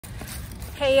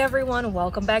Hey everyone,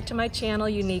 welcome back to my channel,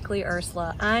 Uniquely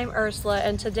Ursula. I'm Ursula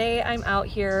and today I'm out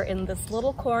here in this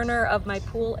little corner of my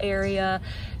pool area.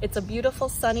 It's a beautiful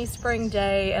sunny spring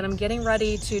day and I'm getting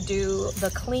ready to do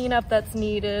the cleanup that's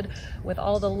needed with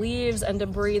all the leaves and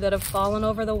debris that have fallen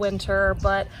over the winter.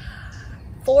 But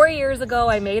 4 years ago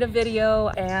I made a video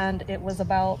and it was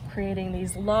about creating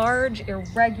these large,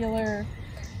 irregular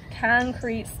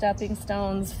concrete stepping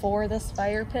stones for this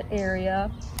fire pit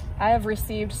area. I have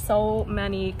received so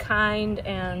many kind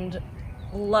and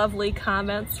lovely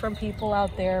comments from people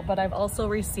out there, but I've also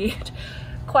received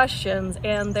questions,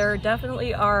 and there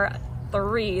definitely are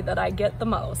 3 that I get the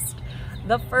most.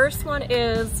 The first one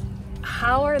is,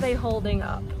 how are they holding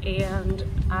up? And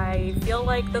I feel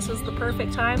like this is the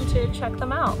perfect time to check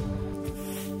them out.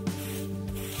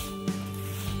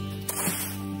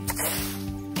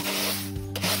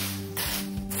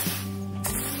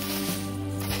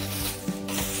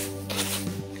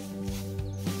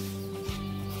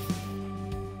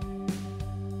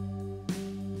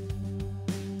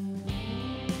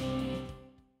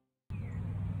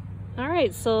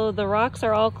 Alright, so the rocks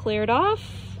are all cleared off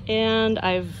and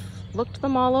I've looked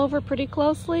them all over pretty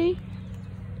closely.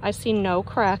 I see no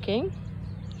cracking.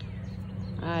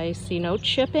 I see no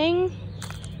chipping.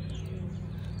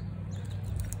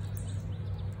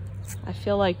 I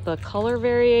feel like the color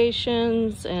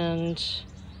variations and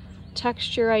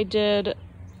texture I did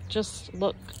just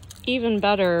look even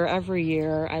better every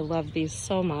year. I love these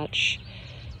so much.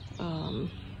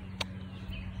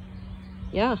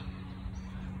 Yeah.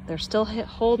 They're still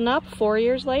holding up 4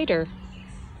 years later.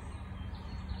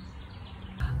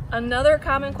 Another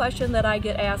common question that I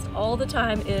get asked all the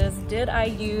time is, did I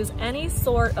use any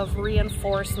sort of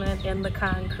reinforcement in the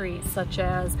concrete, such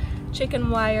as chicken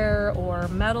wire or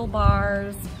metal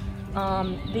bars?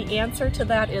 The answer to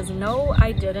that is no,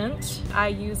 I didn't. I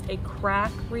used a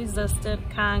crack-resistant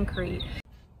concrete.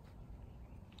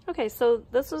 Okay, so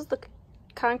this is the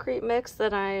concrete mix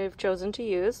that I've chosen to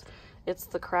use. It's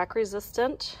the crack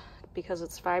resistant because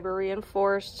it's fiber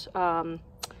reinforced.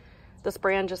 This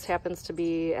brand just happens to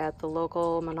be at the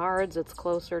local Menards. It's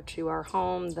closer to our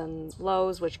home than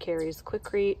Lowe's, which carries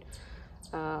Quikrete.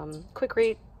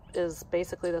 Quikrete is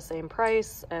basically the same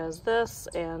price as this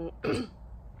and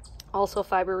also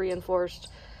fiber reinforced.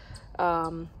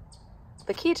 The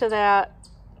key to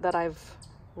that I've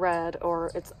read,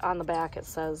 or it's on the back, it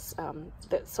says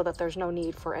so that there's no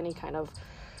need for any kind of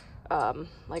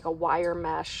like a wire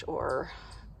mesh or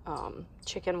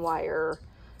chicken wire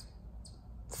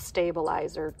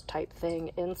stabilizer type thing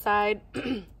inside.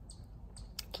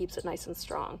 Keeps it nice and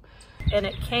strong. And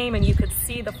it came and you could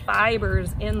see the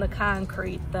fibers in the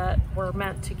concrete that were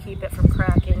meant to keep it from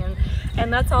cracking,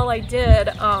 and that's all I did.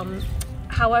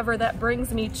 However, that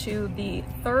brings me to the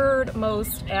third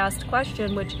most asked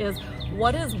question, which is,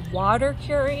 what is water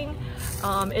curing?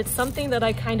 It's something that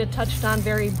I kind of touched on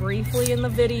very briefly in the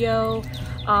video,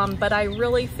 but I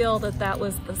really feel that that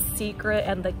was the secret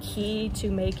and the key to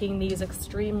making these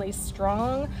extremely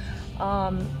strong.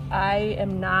 I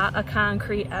am not a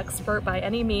concrete expert by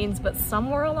any means, but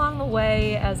somewhere along the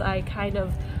way, as I kind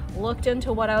of looked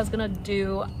into what I was gonna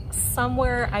do,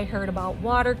 somewhere I heard about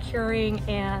water curing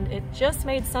and it just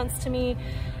made sense to me,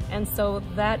 and so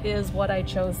that is what I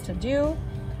chose to do.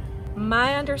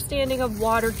 My understanding of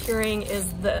water curing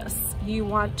is this: you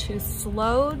want to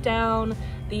slow down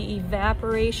the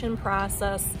evaporation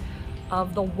process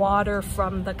of the water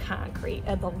from the concrete,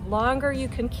 and the longer you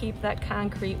can keep that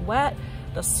concrete wet,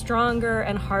 the stronger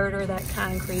and harder that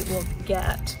concrete will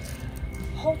get.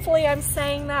 Hopefully I'm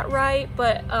saying that right,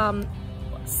 but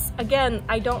again,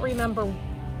 I don't remember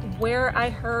where I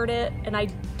heard it, and I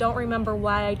don't remember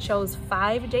why I chose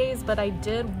 5 days, but I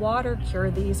did water cure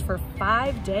these for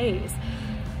 5 days.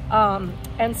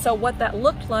 And so what that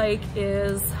looked like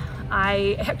is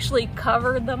I actually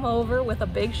covered them over with a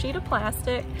big sheet of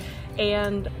plastic,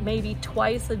 and maybe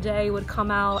twice a day would come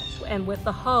out and with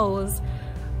the hose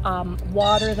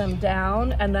water them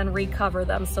down and then recover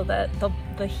them so that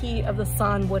the heat of the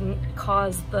sun wouldn't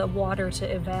cause the water to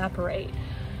evaporate.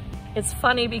 It's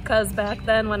funny because back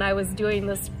then when I was doing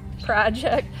this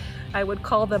project, I would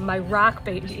call them my rock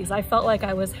babies. I felt like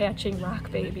I was hatching rock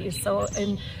babies. So,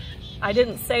 and I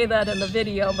didn't say that in the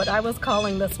video, but I was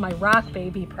calling this my rock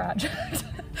baby project.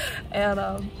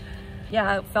 And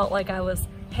yeah, it felt like I was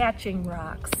hatching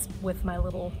rocks with my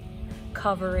little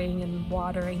covering and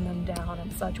watering them down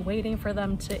and such, waiting for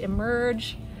them to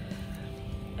emerge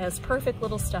as perfect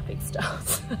little stepping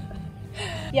stones.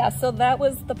 Yeah, so that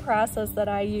was the process that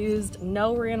I used.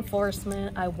 No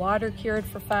reinforcement. I water cured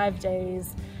for 5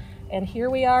 days, and here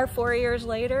we are 4 years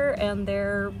later, and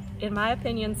they're in my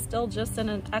opinion, still just in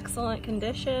an excellent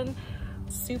condition.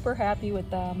 Super happy with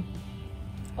them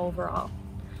overall.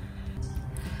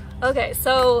 Okay,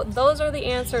 so those are the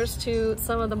answers to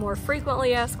some of the more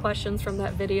frequently asked questions from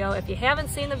that video. If you haven't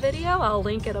seen the video, I'll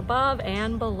link it above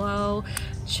and below.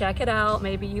 Check it out.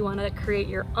 Maybe you want to create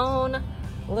your own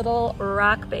little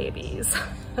rock babies.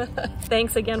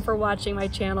 Thanks again for watching my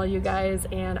channel, you guys,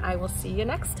 and I will see you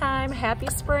next time. Happy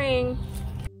spring!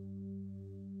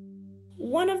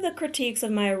 One of the critiques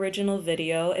of my original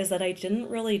video is that I didn't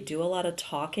really do a lot of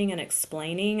talking and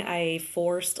explaining. I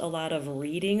forced a lot of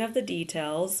reading of the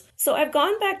details. So I've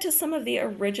gone back to some of the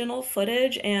original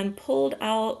footage and pulled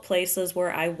out places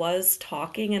where I was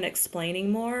talking and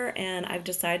explaining more, and I've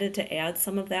decided to add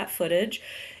some of that footage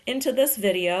into this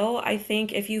video. I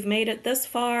think if you've made it this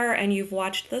far and you've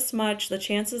watched this much, the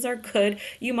chances are good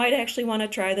you might actually want to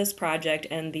try this project,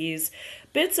 and these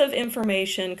bits of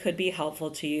information could be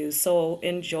helpful to you. So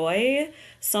enjoy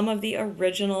some of the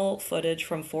original footage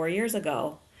from 4 years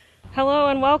ago. Hello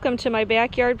and welcome to my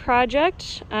backyard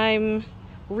project. I'm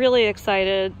really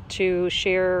excited to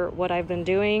share what I've been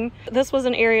doing. This was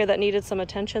an area that needed some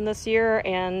attention this year,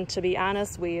 and to be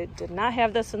honest, we did not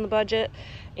have this in the budget,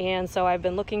 and so I've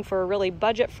been looking for a really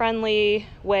budget-friendly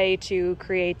way to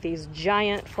create these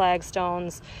giant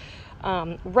flagstones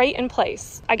right in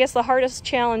place. I guess the hardest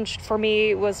challenge for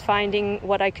me was finding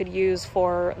what I could use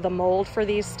for the mold for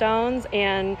these stones,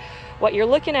 and what you're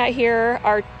looking at here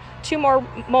are 2 more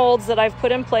molds that I've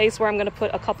put in place where I'm going to put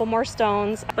a couple more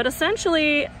stones. But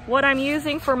essentially what I'm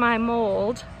using for my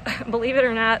mold, believe it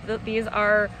or not, that these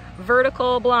are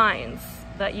vertical blinds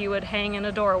that you would hang in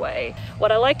a doorway.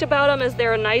 What I liked about them is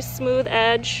they're a nice smooth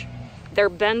edge,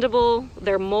 they're bendable,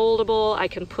 they're moldable, I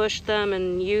can push them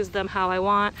and use them how I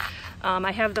want.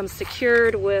 I have them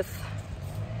secured with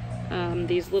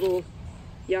these little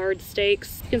yard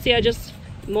stakes. You can see I just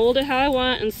mold it how I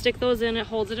want and stick those in, it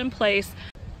holds it in place.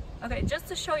 Okay, just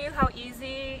to show you how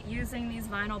easy using these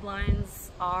vinyl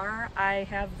blinds are, I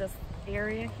have this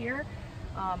area here.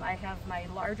 I have my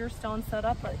larger stone set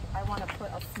up, but I want to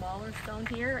put a smaller stone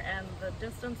here, and the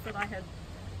distance that I had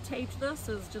taped this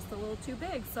is just a little too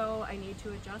big, so I need to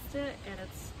adjust it, and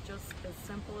it's just as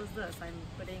simple as this. I'm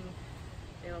putting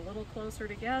it a little closer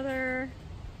together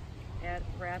and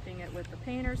wrapping it with the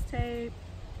painter's tape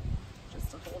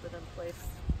just to hold it in place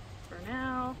for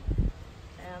now.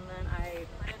 And then I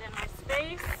put it in my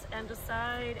space and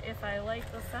decide if I like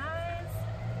the size.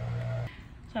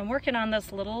 So I'm working on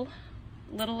this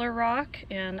littler rock,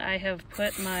 and I have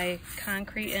put my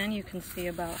concrete in. You can see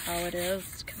about how it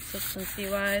is consistency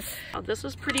wise. This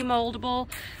is pretty moldable.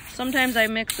 Sometimes I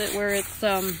mix it where it's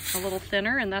a little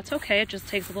thinner, and that's okay. It just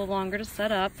takes a little longer to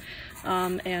set up.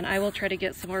 And I will try to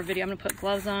get some more video. I'm gonna put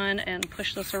gloves on and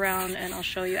push this around, and I'll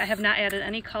show you. I have not added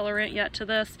any colorant yet to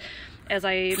this. As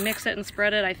I mix it and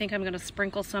spread it, I think I'm gonna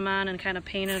sprinkle some on and kind of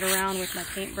paint it around with my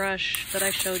paintbrush that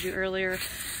I showed you earlier,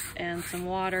 and some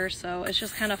water. So it's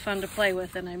just kind of fun to play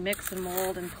with, and I mix and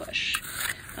mold and push.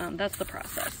 That's the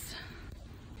process.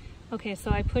 Okay,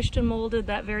 so I pushed and molded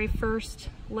that very first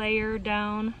layer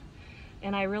down,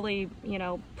 and I really, you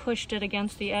know, pushed it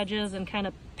against the edges and kind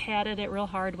of patted it real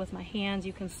hard with my hands.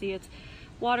 You can see it's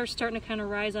water starting to kind of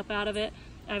rise up out of it.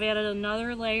 I've added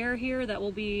another layer here that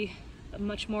will be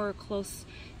much more close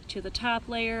to the top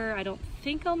layer. I don't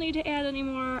think I'll need to add any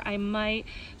more. I might.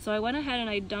 So I went ahead and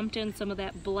I dumped in some of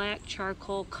that black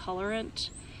charcoal colorant,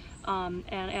 and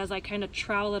as I kind of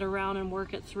trowel it around and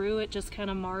work it through, it just kind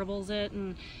of marbles it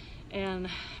and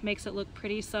makes it look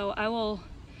pretty. So I will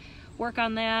work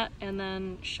on that and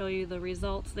then show you the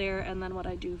results there, and then what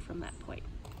I do from that point.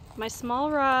 My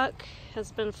small rock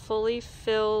has been fully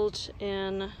filled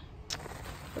in.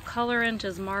 The colorant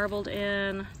is marbled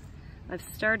in. I've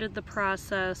started the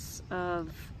process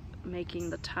of making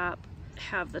the top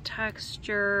have the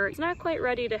texture. It's not quite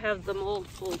ready to have the mold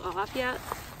pulled off yet.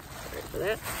 Sorry for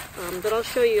that. But I'll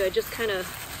show you. I just kind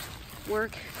of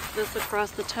work this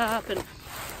across the top and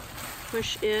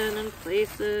push in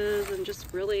places and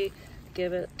just really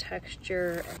give it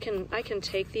texture. I can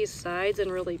take these sides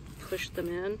and really push them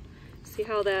in. See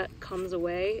how that comes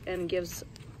away and gives,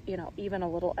 you know, even a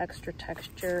little extra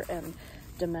texture and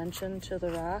dimension to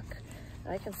the rock.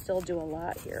 I can still do a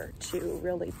lot here to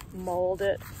really mold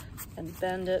it and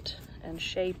bend it and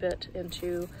shape it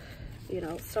into, you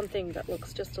know, something that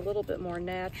looks just a little bit more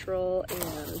natural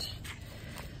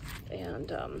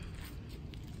and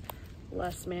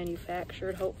less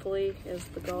manufactured, hopefully, is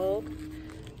the goal.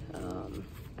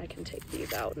 I can take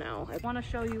these out now. I want to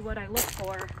show you what I look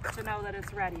for to know that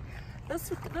it's ready.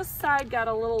 This side got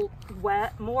a little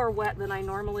wet, more wet than I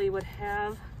normally would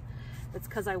have. It's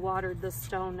because I watered this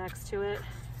stone next to it.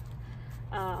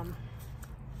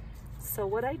 So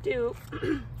what I do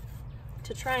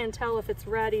to try and tell if it's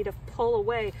ready to pull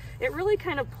away, it really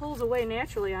kind of pulls away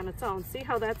naturally on its own. See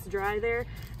how that's dry there?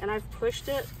 And I've pushed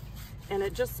it and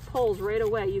it just pulls right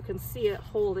away. You can see it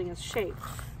holding its shape.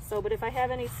 So, but if I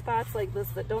have any spots like this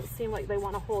that don't seem like they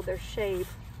want to hold their shape,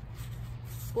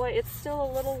 boy, it's still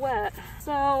a little wet.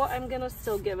 So I'm gonna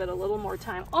still give it a little more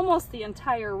time. Almost the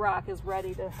entire rock is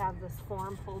ready to have this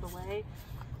form pulled away.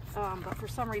 But for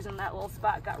some reason that little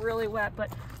spot got really wet.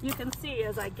 But you can see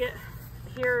as I get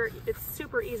here, it's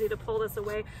super easy to pull this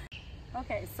away.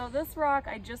 Okay, so this rock,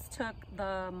 I just took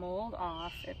the mold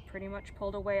off. It pretty much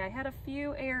pulled away. I had a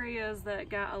few areas that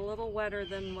got a little wetter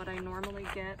than what I normally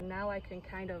get. Now I can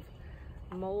kind of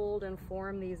mold and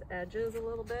form these edges a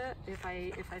little bit. If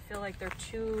I feel like they're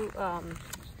too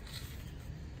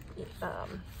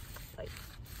like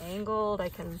angled, I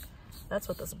can. That's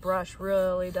what this brush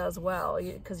really does well,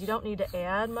 because you don't need to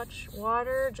add much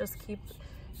water. Just keep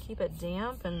it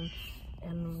damp and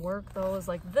work those.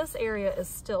 Like this area is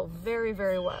still very,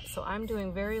 very wet, so I'm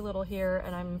doing very little here,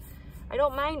 and I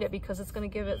don't mind it because it's going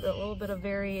to give it a little bit of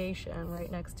variation right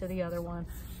next to the other one.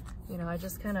 You know, I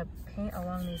just kind of paint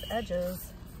along these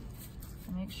edges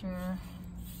to make sure,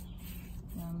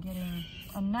 you know, I'm getting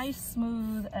a nice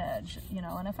smooth edge, you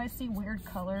know. And if I see weird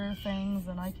color things,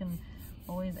 then I can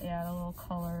always add a little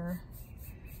color.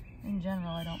 In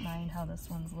general, I don't mind how this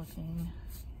one's looking.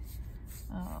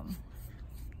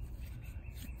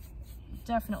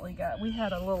 Definitely we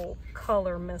had a little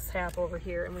color mishap over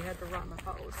here and we had to run the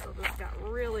hose, so this got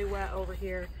really wet over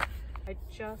here. I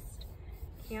just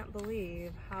can't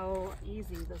believe how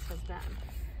easy this has been.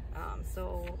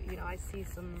 So, you know, I see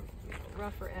some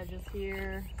rougher edges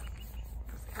here,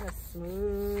 just kind of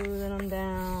smoothing them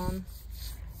down.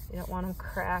 You don't want them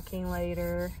cracking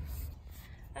later.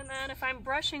 And then if I'm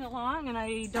brushing along and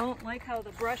I don't like how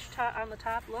the brush on the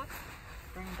top looks,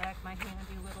 bring back my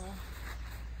handy little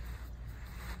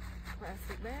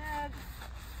plastic bag,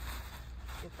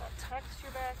 get that texture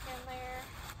back in there.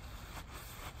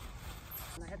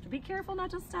 And I have to be careful not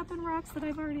to step in rocks that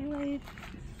I've already laid.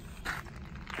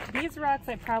 These rocks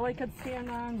I probably could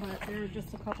stand on, but they're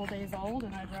just a couple days old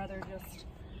and I'd rather just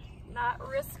not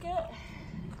risk it.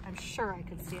 I'm sure I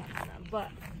could stand on them, but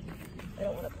I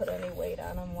don't want to put any weight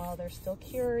on them while they're still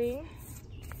curing.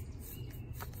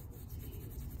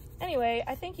 Anyway,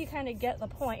 I think you kind of get the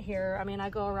point here. I mean, I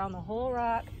go around the whole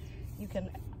rock. You can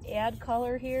add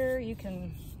color here. You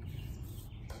can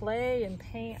play and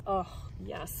paint. Oh,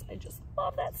 yes, I just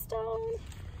love that stone.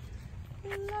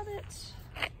 I love it.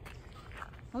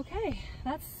 Okay,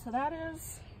 that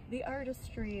is the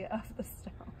artistry of the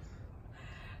stone.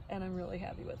 And I'm really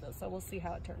happy with this, so we'll see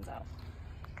how it turns out.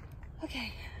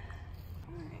 Okay.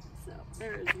 All right, so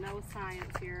there is no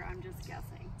science here. I'm just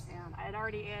guessing. And I had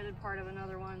already added part of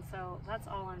another one, so that's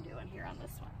all I'm doing here on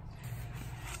this one.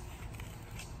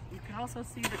 You can also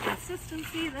see the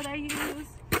consistency that I use,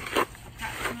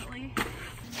 approximately.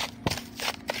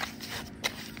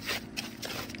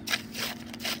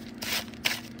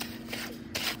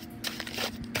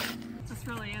 This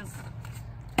really is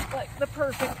like the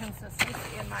perfect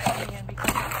consistency in my opinion, because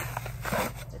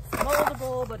it's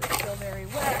moldable, but it's still very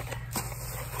wet,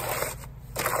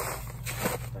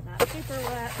 but not super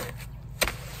wet.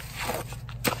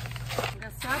 I'm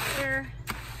gonna stop there,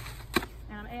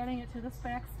 and I'm adding it to this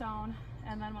back stone,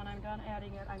 and then when I'm done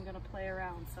adding it, I'm gonna play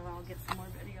around, so I'll get some more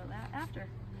video of that after.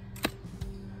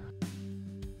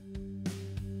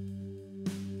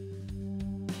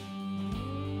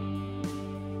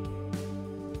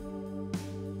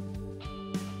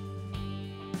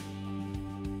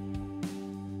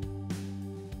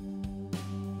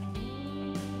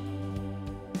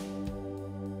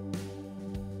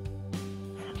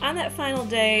 On that final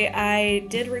day, I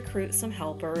did recruit some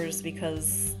helpers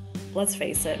because, let's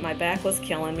face it, my back was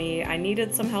killing me. I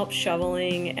needed some help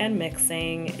shoveling and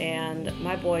mixing, and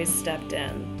my boys stepped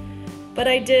in. But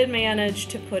I did manage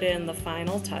to put in the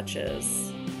final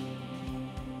touches.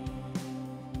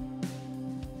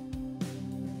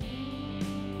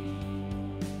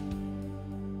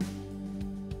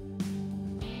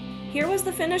 Here was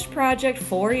the finished project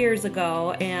 4 years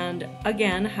ago, and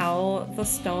again, how the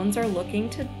stones are looking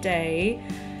today.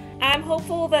 I'm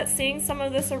hopeful that seeing some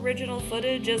of this original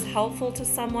footage is helpful to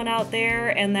someone out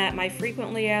there, and that my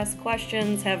frequently asked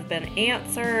questions have been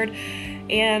answered.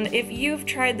 And if you've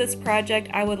tried this project,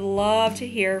 I would love to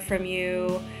hear from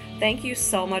you. Thank you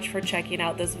so much for checking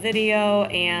out this video,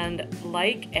 and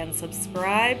like and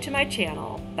subscribe to my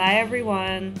channel. Bye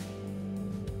everyone.